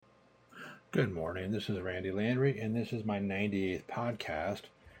Good morning. This is Randy Landry, and this is my 98th podcast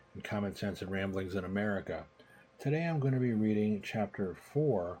in Common Sense and Ramblings in America. Today I'm going to be reading chapter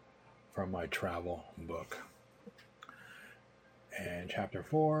 4 from my travel book. And chapter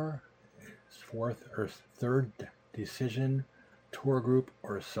 4 is third decision, tour group,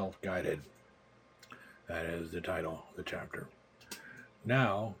 or self-guided. That is the title of the chapter.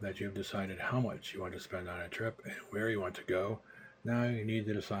 Now that you've decided how much you want to spend on a trip and where you want to go, now you need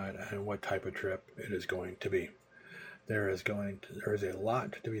to decide on what type of trip it is going to be. There is a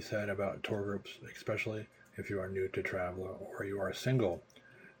lot to be said about tour groups, especially if you are new to travel or you are single.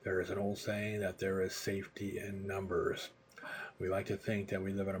 There is an old saying that there is safety in numbers. We like to think that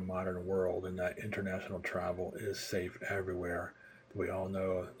we live in a modern world and that international travel is safe everywhere, but we all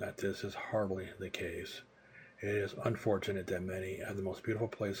know that this is hardly the case. It is unfortunate that many of the most beautiful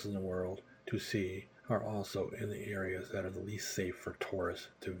places in the world to see are also in the areas that are the least safe for tourists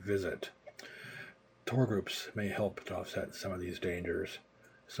to visit. Tour groups may help to offset some of these dangers.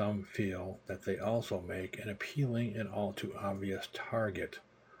 Some feel that they also make an appealing and all too obvious target.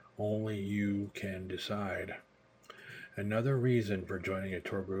 Only you can decide. Another reason for joining a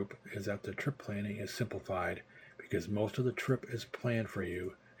tour group is that the trip planning is simplified because most of the trip is planned for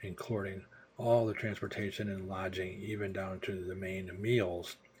you, including all the transportation and lodging, even down to the main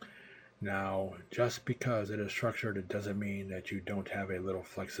meals. Now, just because it is structured, it doesn't mean that you don't have a little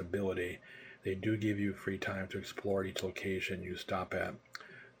flexibility. They do give you free time to explore each location you stop at.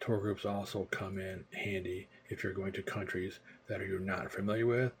 Tour groups also come in handy if you're going to countries that you're not familiar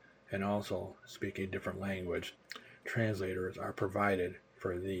with and also speak a different language. Translators are provided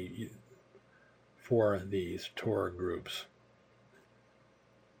for these tour groups.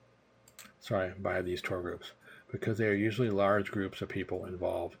 By these tour groups. Because they are usually large groups of people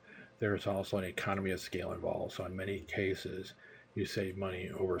involved, there is also an economy of scale involved, so in many cases, you save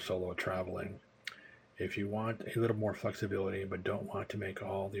money over solo traveling. If you want a little more flexibility but don't want to make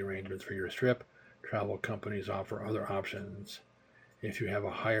all the arrangements for your trip, travel companies offer other options. If you have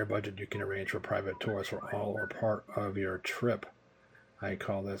a higher budget, you can arrange for private tours for all or part of your trip. I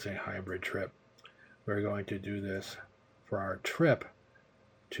call this a hybrid trip. We're going to do this for our trip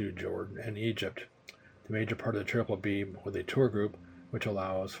to Jordan and Egypt. The major part of the trip will be with a tour group, which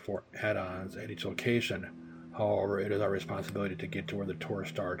allows for add-ons at each location. However, it is our responsibility to get to where the tour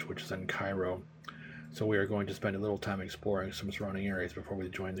starts, which is in Cairo. So we are going to spend a little time exploring some surrounding areas before we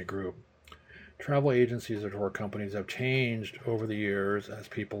join the group. Travel agencies or tour companies have changed over the years as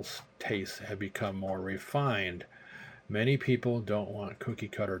people's tastes have become more refined. Many people don't want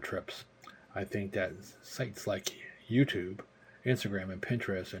cookie-cutter trips. I think that sites like YouTube, Instagram, and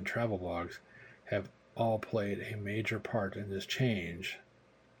Pinterest and travel blogs have all played a major part in this change.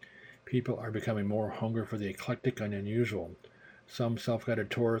 People are becoming more hungry for the eclectic and unusual. Some self-guided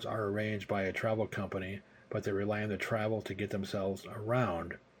tours are arranged by a travel company, but they rely on the travel to get themselves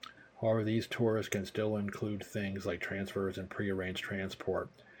around. However, these tours can still include things like transfers and pre-arranged transport.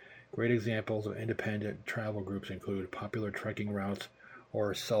 Great examples of independent travel groups include popular trekking routes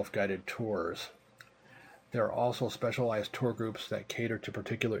or self-guided tours. There are also specialized tour groups that cater to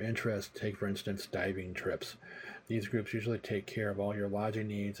particular interests. Take, for instance, diving trips. These groups usually take care of all your lodging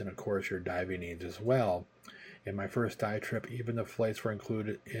needs and, of course, your diving needs as well. In my first dive trip, even the flights were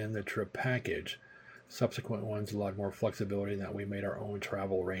included in the trip package. Subsequent ones allowed more flexibility in that we made our own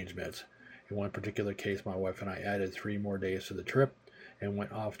travel arrangements. In one particular case, my wife and I added 3 more days to the trip and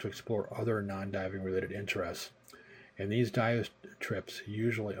went off to explore other non-diving related interests. In these dive trips,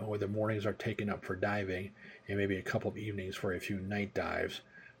 usually only the mornings are taken up for diving and maybe a couple of evenings for a few night dives.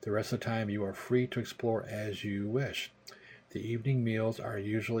 The rest of the time you are free to explore as you wish. The evening meals are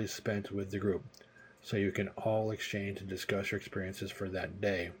usually spent with the group, so you can all exchange and discuss your experiences for that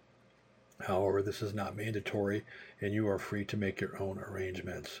day. However, this is not mandatory and you are free to make your own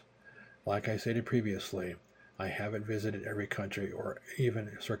arrangements. Like I stated previously, I haven't visited every country or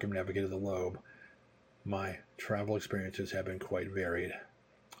even circumnavigated the globe. My travel experiences have been quite varied.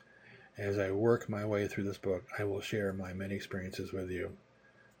 As I work my way through this book, I will share my many experiences with you.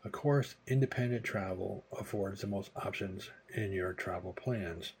 Of course, independent travel affords the most options in your travel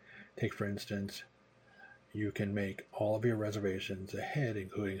plans. Take, for instance, you can make all of your reservations ahead,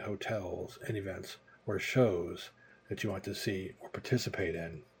 including hotels and events or shows that you want to see or participate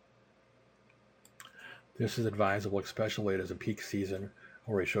in. This is advisable, especially as a peak season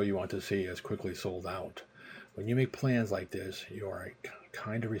or a show you want to see is quickly sold out. When you make plans like this, you are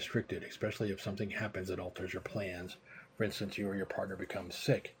kind of restricted, especially if something happens that alters your plans. For instance, you or your partner becomes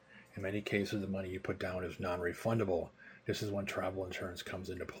sick. In many cases, the money you put down is non-refundable. This is when travel insurance comes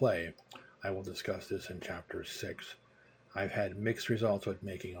into play. I will discuss this in Chapter 6. I've had mixed results with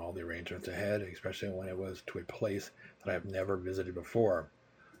making all the arrangements ahead, especially when it was to a place that I've never visited before.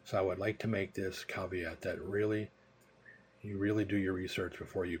 So I would like to make this caveat that you really do your research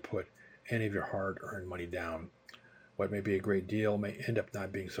before you put any of your hard-earned money down. What may be a great deal may end up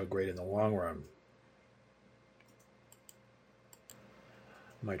not being so great in the long run.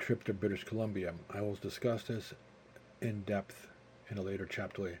 My trip to British Columbia. I will discuss this in depth in a later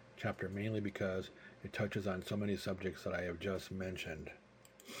chapter mainly because it touches on so many subjects that I have just mentioned.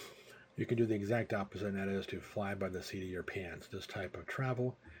 You can do the exact opposite, and that is to fly by the seat of your pants. This type of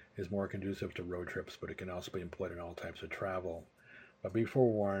travel is more conducive to road trips, but it can also be employed in all types of travel. But be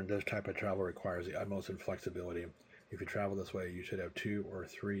forewarned, this type of travel requires the utmost inflexibility. If you travel this way, you should have 2 or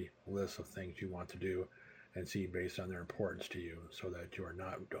 3 lists of things you want to do and see based on their importance to you, so that you are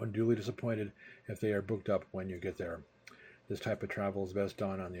not unduly disappointed if they are booked up when you get there. This type of travel is best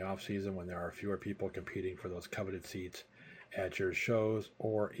done on the off season when there are fewer people competing for those coveted seats at your shows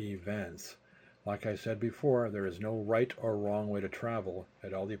or events. Like I said before, there is no right or wrong way to travel.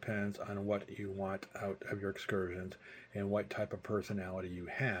 It all depends on what you want out of your excursions and what type of personality you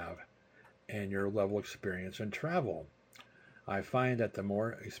have and your level of experience in travel. I find that the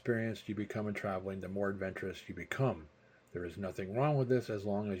more experienced you become in traveling, the more adventurous you become. There is nothing wrong with this as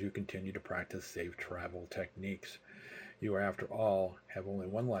long as you continue to practice safe travel techniques. You, after all, have only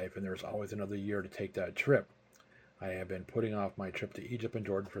one life, and there's always another year to take that trip. I have been putting off my trip to Egypt and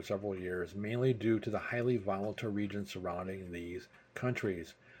Jordan for several years, mainly due to the highly volatile regions surrounding these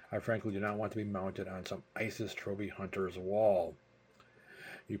countries. I frankly do not want to be mounted on some ISIS trophy hunter's wall.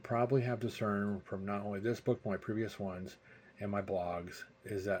 You probably have discerned from not only this book but my previous ones and my blogs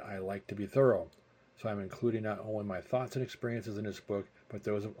is that I like to be thorough. So I'm including not only my thoughts and experiences in this book, but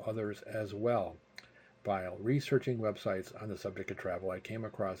those of others as well. While researching websites on the subject of travel, I came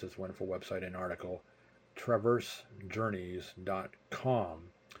across this wonderful website and article, traversejourneys.com,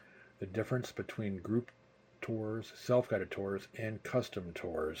 the difference between group tours, self-guided tours, and custom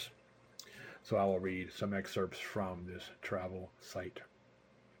tours. So I will read some excerpts from this travel site.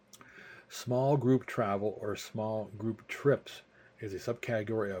 Small group travel or small group trips is a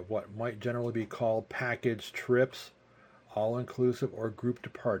subcategory of what might generally be called package trips, all-inclusive or group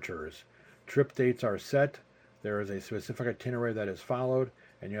departures. Trip dates are set, there is a specific itinerary that is followed,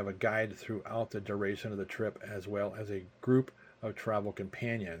 and you have a guide throughout the duration of the trip as well as a group of travel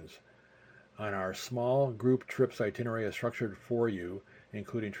companions. On our small group trips, itinerary is structured for you,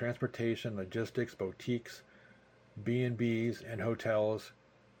 including transportation, logistics, boutiques, B&Bs, and hotels,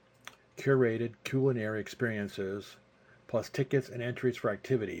 curated culinary experiences, plus tickets and entries for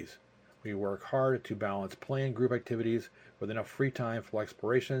activities. We work hard to balance planned group activities with enough free time for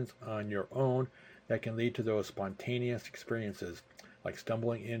explorations on your own that can lead to those spontaneous experiences, like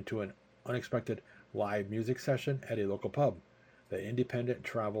stumbling into an unexpected live music session at a local pub that independent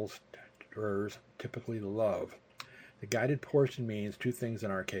travelers typically love. The guided portion means 2 things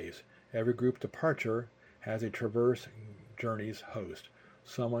in our case. Every group departure has a Traverse Journeys host,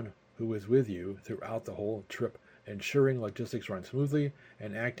 someone who is with you throughout the whole trip, ensuring logistics run smoothly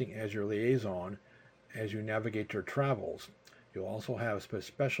and acting as your liaison as you navigate your travels. You'll also have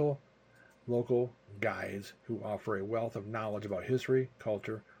special local guides who offer a wealth of knowledge about history,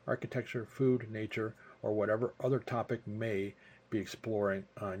 culture, architecture, food, nature, or whatever other topic may be exploring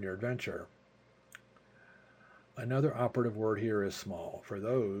on your adventure. Another operative word here is small.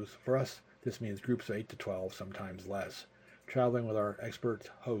 For us, this means groups of 8 to 12, sometimes less. Traveling with our expert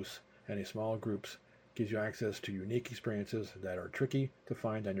hosts and a small groups gives you access to unique experiences that are tricky to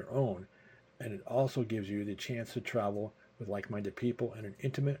find on your own, and it also gives you the chance to travel with like-minded people in an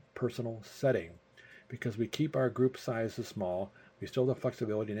intimate, personal setting. Because we keep our group sizes small, we still have the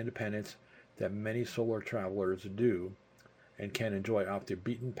flexibility and independence that many solo travelers do and can enjoy off the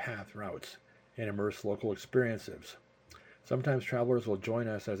beaten path routes and immerse local experiences. Sometimes travelers will join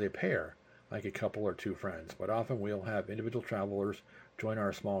us as a pair, like a couple or 2 friends, but often we'll have individual travelers join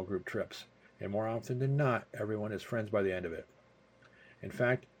our small group trips, and more often than not, everyone is friends by the end of it. In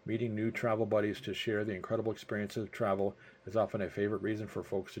fact, meeting new travel buddies to share the incredible experiences of travel is often a favorite reason for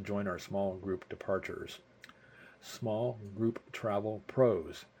folks to join our small group departures. Small group travel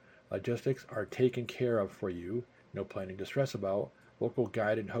pros. Logistics are taken care of for you, no planning to stress about, local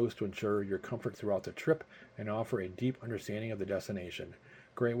guide and host to ensure your comfort throughout the trip and offer a deep understanding of the destination.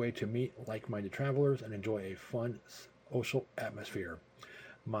 Great way to meet like-minded travelers and enjoy a fun social atmosphere.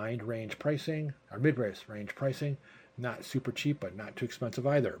 Mid-range pricing, not super cheap but not too expensive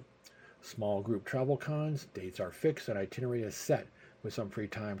either. Small group travel cons, dates are fixed and itinerary is set with some free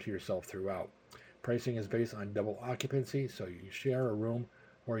time to yourself throughout. Pricing is based on double occupancy, so you share a room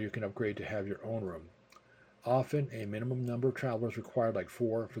or you can upgrade to have your own room. Often a minimum number of travelers required, like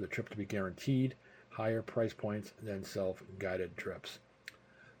 4, for the trip to be guaranteed, higher price points than self-guided trips.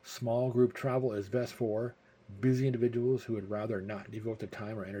 Small group travel is best for busy individuals who would rather not devote the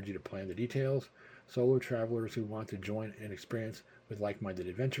time or energy to plan the details, solo travelers who want to join an experience with like-minded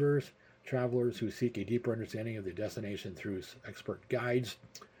adventurers, travelers who seek a deeper understanding of the destination through expert guides,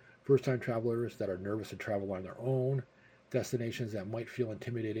 first-time travelers that are nervous to travel on their own, destinations that might feel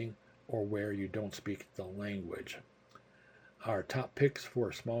intimidating or where you don't speak the language. Our top picks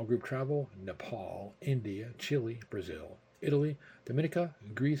for small group travel: Nepal, India, Chile, Brazil, Italy, Dominica,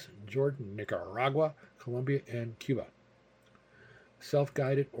 Greece, Jordan, Nicaragua, Colombia, and Cuba.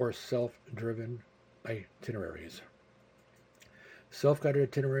 Self-guided or self-driven itineraries. Self-guided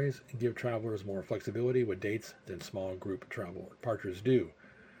itineraries give travelers more flexibility with dates than small group travel departures do.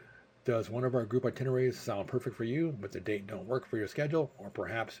 Does one of our group itineraries sound perfect for you, but the date don't work for your schedule, or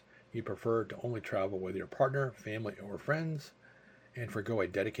perhaps you prefer to only travel with your partner, family, or friends, and forgo a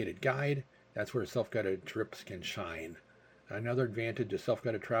dedicated guide? That's where self-guided trips can shine. Another advantage of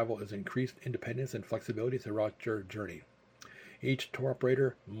self-guided travel is increased independence and flexibility throughout your journey. Each tour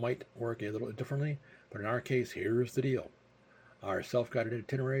operator might work a little differently, but in our case, here's the deal. Our self-guided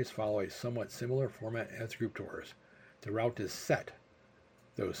itineraries follow a somewhat similar format as group tours. The route is set,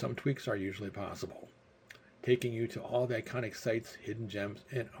 though some tweaks are usually possible, taking you to all the iconic sites, hidden gems,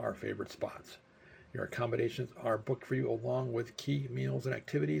 and our favorite spots. Your accommodations are booked for you along with key meals and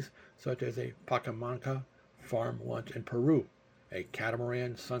activities such as a Pacamanca farm lunch in Peru, a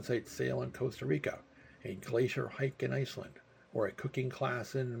catamaran sunset sail in Costa Rica, a glacier hike in Iceland, or a cooking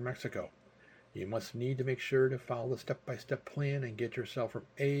class in Mexico. You must need to make sure to follow the step-by-step plan and get yourself from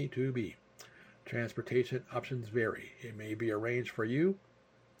A to B. Transportation options vary. It may be arranged for you,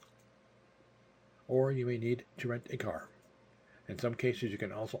 or you may need to rent a car. In some cases, you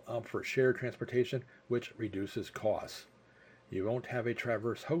can also opt for shared transportation, which reduces costs. You won't have a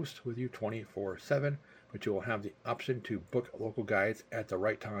traverse host with you 24/7, but you will have the option to book local guides at the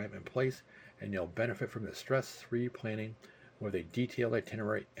right time and place, and you'll benefit from the stress-free planning with a detailed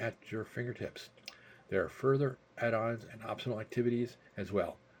itinerary at your fingertips. There are further add-ons and optional activities as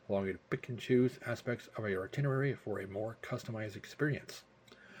well, allowing you to pick and choose aspects of your itinerary for a more customized experience.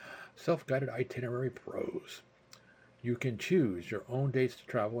 Self-guided itinerary pros. You can choose your own dates to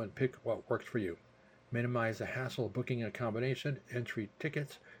travel and pick what works for you. Minimize the hassle of booking an accommodation, entry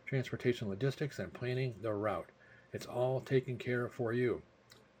tickets, transportation logistics, and planning the route. It's all taken care of for you.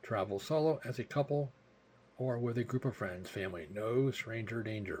 Travel solo, as a couple, or with a group of friends, family. No stranger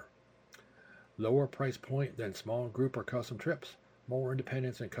danger. Lower price point than small group or custom trips. More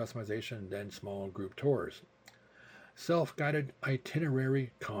independence and customization than small group tours. Self-guided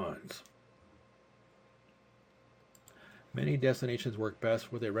itinerary cons. Many destinations work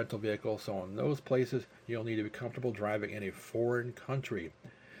best with a rental vehicle, so in those places you'll need to be comfortable driving in a foreign country.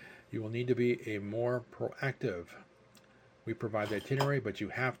 You will need to be a more proactive. We provide the itinerary, but you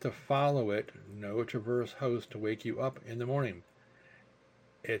have to follow it. No traverse host to wake you up in the morning.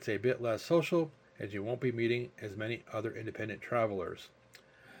 It's a bit less social, as you won't be meeting as many other independent travelers.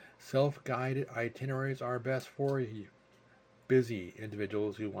 Self-guided itineraries are best for busy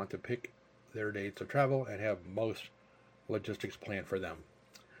individuals who want to pick their dates of travel and have most logistics planned for them.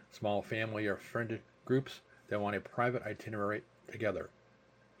 Small family or friend groups that want a private itinerary together.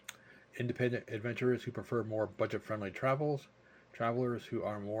 Independent adventurers who prefer more budget-friendly travels. Travelers who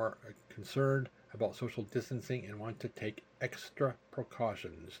are more concerned about social distancing and want to take extra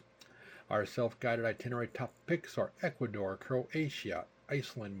precautions. Our self-guided itinerary top picks are Ecuador, Croatia,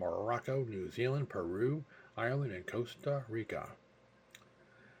 Iceland, Morocco, New Zealand, Peru, Ireland, and Costa Rica.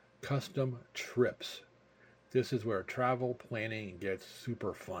 Custom trips. This is where travel planning gets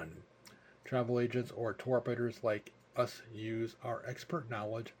super fun. Travel agents or tour operators like us use our expert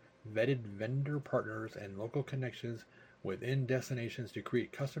knowledge, vetted vendor partners, and local connections within destinations to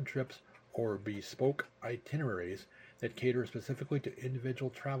create custom trips or bespoke itineraries that cater specifically to individual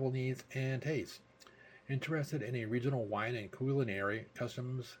travel needs and tastes. Interested in a regional wine and culinary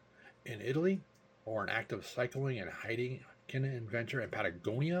customs in Italy, or an active cycling and hiking adventure in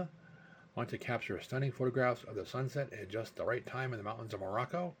Patagonia? Want to capture stunning photographs of the sunset at just the right time in the mountains of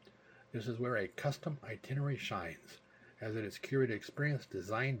Morocco? This is where a custom itinerary shines, as it is a curated experience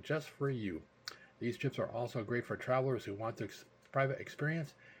designed just for you. These trips are also great for travelers who want the private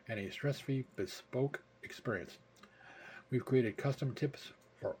experience and a stress-free bespoke experience. We've created custom tips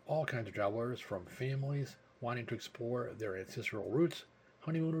for all kinds of travelers, from families wanting to explore their ancestral roots,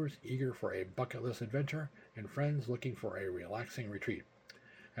 honeymooners eager for a bucket list adventure, and friends looking for a relaxing retreat.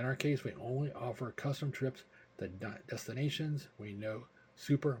 In our case, we only offer custom trips to destinations we know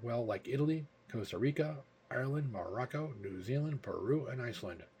super well, like Italy, Costa Rica, Ireland, Morocco, New Zealand, Peru, and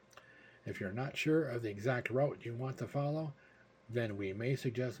Iceland. If you're not sure of the exact route you want to follow, then we may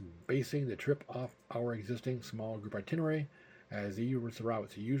suggest basing the trip off our existing small group itinerary, as these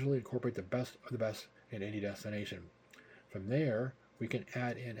routes usually incorporate the best of the best in any destination. From there, we can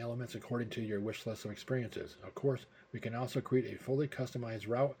add in elements according to your wish list of experiences. Of course, we can also create a fully customized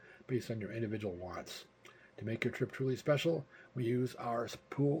route based on your individual wants. To make your trip truly special, we use our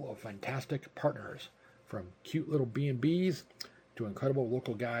pool of fantastic partners, from cute little B&Bs to incredible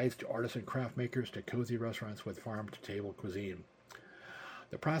local guides to artisan craft makers to cozy restaurants with farm-to-table cuisine.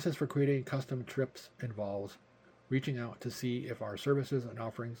 The process for creating custom trips involves reaching out to see if our services and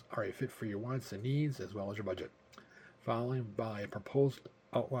offerings are a fit for your wants and needs as well as your budget, followed by a proposed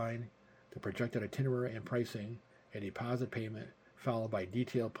outline, the projected itinerary and pricing, a deposit payment, followed by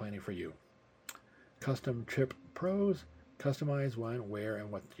detailed planning for you. Custom trip pros: customize when, where, and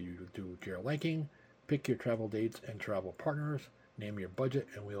what you do to your liking. Pick your travel dates and travel partners. Name your budget,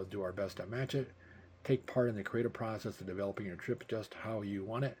 and we'll do our best to match it. Take part in the creative process of developing your trip just how you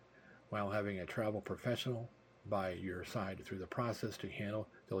want it, while having a travel professional by your side through the process to handle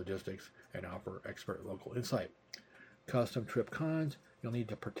the logistics and offer expert local insight. Custom trip cons: you'll need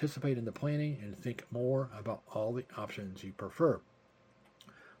to participate in the planning and think more about all the options you prefer.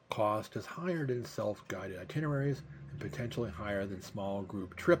 Cost is higher than self-guided itineraries and potentially higher than small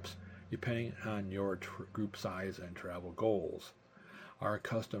group trips, depending on your group size and travel goals. Our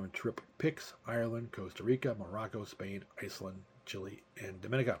custom trip picks: Ireland, Costa Rica, Morocco, Spain, Iceland, Chile, and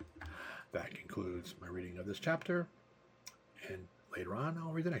Dominica. That concludes my reading of this chapter, and later on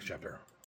I'll read the next chapter.